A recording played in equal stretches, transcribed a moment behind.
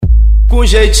Com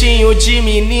jeitinho de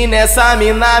menina, essa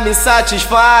mina me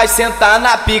satisfaz. Senta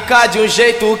na pica de um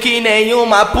jeito que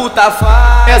nenhuma puta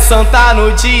faz. É santa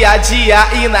no dia a dia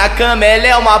e na cama ela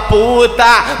é uma puta.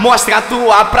 Mostra a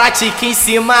tua prática em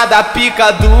cima da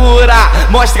pica dura.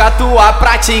 Mostra a tua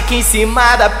prática em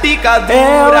cima da pica dura.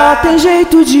 Ela tem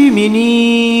jeito de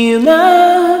menina,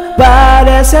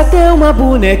 parece até uma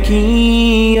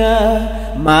bonequinha,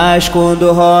 mas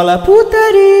quando rola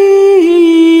putaria,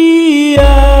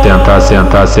 tenta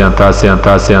sentar, sentar,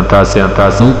 sentar, sentar,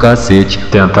 sentar no cacete.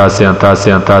 Tenta sentar,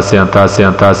 sentar, sentar,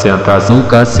 sentar, sentar no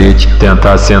cacete.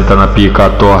 Tenta sentar na pica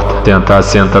torta. Tenta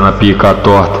sentar na pica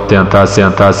torta. Tenta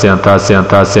sentar, sentar,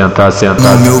 sentar, sentar,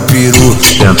 sentar no meu peru.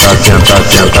 Tenta sentar,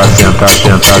 sentar, sentar,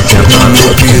 sentar, sentar no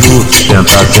meu peru.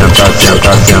 Tenta sentar,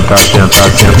 sentar, sentar, sentar,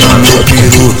 sentar no meu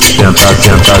peru. Tenta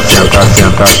sentar, sentar,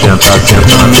 sentar, sentar,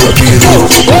 sentar no meu peru.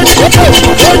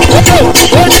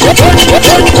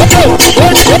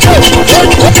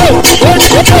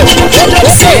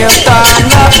 Senta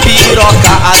na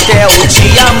piroca até o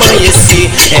dia amanhecer.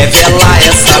 Revela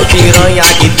essa piranha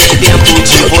que tem dentro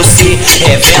de você.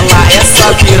 Revela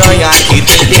essa piranha que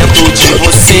tem dentro de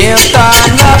você. Senta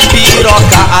na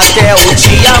piroca até o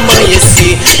dia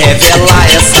amanhecer. Revela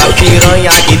essa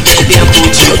piranha que tem dentro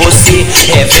de você.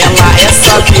 Revela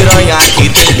essa piranha que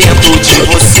tem dentro de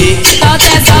você.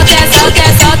 Solta, solta, solta,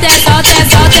 solta, solta,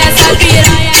 solta essa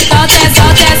piranha. Solta,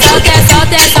 solta, solta,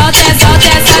 solta, solta, solta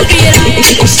essa piranha.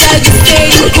 Deixa de ser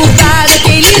incubada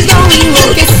que eles vão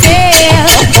enlouquecer.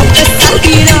 Solta essa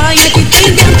piranha que tem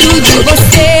dentro de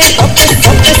você. Solta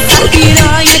essa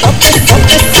piranha,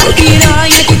 solta essa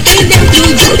piranha que tem dentro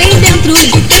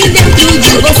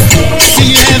de você. Se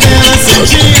revela,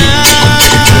 Santinha,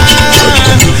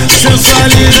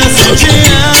 sensualidade,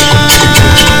 Santinha,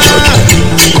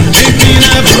 empina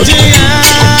a bundinha.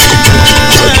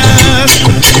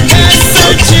 É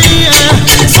Santinha,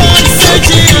 só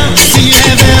Santinha. Se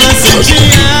revela,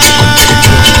 Santinha,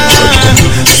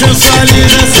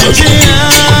 sensualidade, Santinha,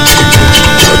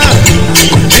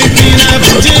 empina a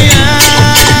bundinha.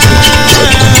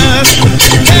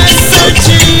 É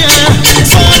Santinha,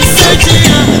 só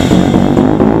Santinha.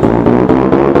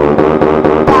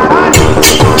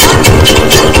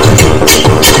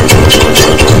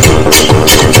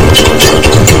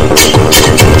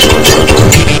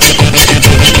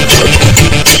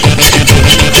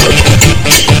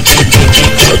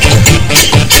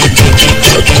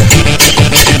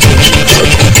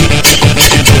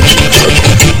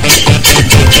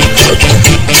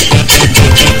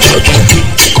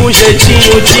 Com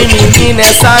jeitinho de menina,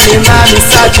 essa mina me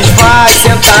satisfaz.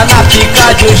 Senta na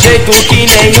pica de um jeito que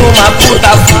nenhuma puta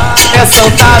faz. É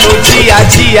santa no dia a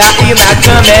dia e na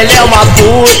cama ela é uma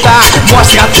puta.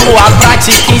 Mostra a tua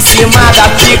prática em cima da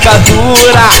pica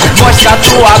dura. Mostra a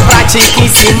tua prática em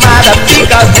cima da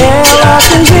pica dura. ela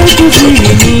tem jeito de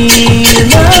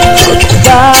menina,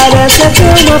 parece até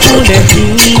uma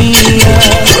bonequinha,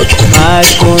 mas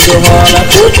quando rola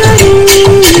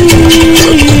putaria,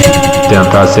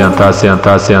 Tenta sentar,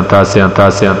 sentar, sentar,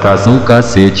 sentar, sentar no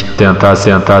cacete. Tenta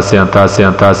sentar, sentar,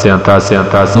 sentar, sentar,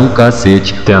 sentar no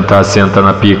cacete. Tenta sentar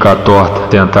na pica torta.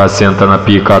 Tenta sentar na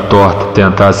pica torta.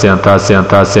 Tenta sentar,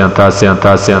 sentar, sentar,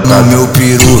 sentar, sentar no meu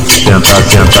peru. Tenta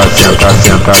sentar, sentar,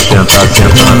 sentar, sentar,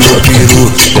 sentar no meu peru.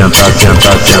 Tenta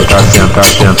sentar, sentar, sentar,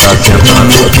 sentar, sentar no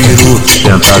meu peru.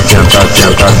 Tenta sentar,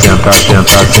 sentar, sentar,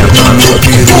 sentar, sentar no meu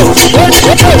peru.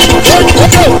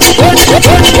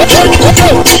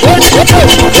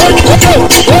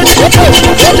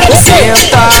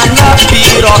 Senta na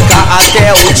piroca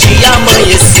até o dia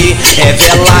amanhecer.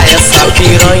 Revela essa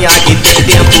piranha que tem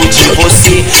dentro de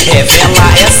você. Revela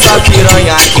essa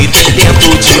piranha que tem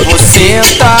dentro de você.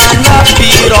 Senta na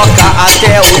piroca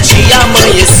até o dia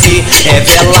amanhecer.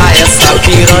 Revela essa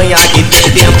piranha que tem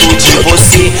dentro de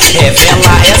você.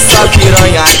 Revela essa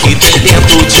piranha que tem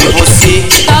dentro de você.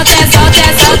 Solta, solta,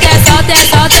 solta, solta,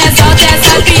 solta, solta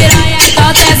essa piranha.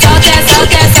 Solta, solta,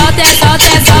 solta, solta,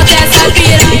 solta, solta essa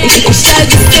piranha. Deixa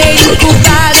de ser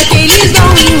incubada que eles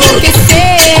vão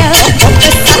enlouquecer. Solta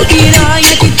essa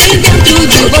piranha que tem dentro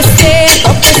de você.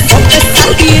 Solta essa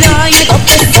piranha,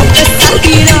 solta essa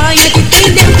piranha que tem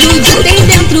dentro de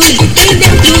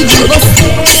você.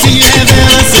 Se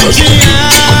revela, Santinha,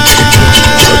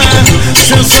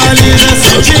 sensualidade,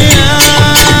 Santinha,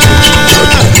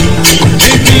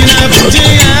 empina a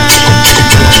bundinha.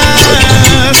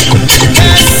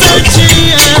 É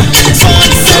Santinha, só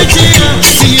Santinha.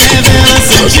 Se revela,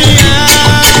 Santinha,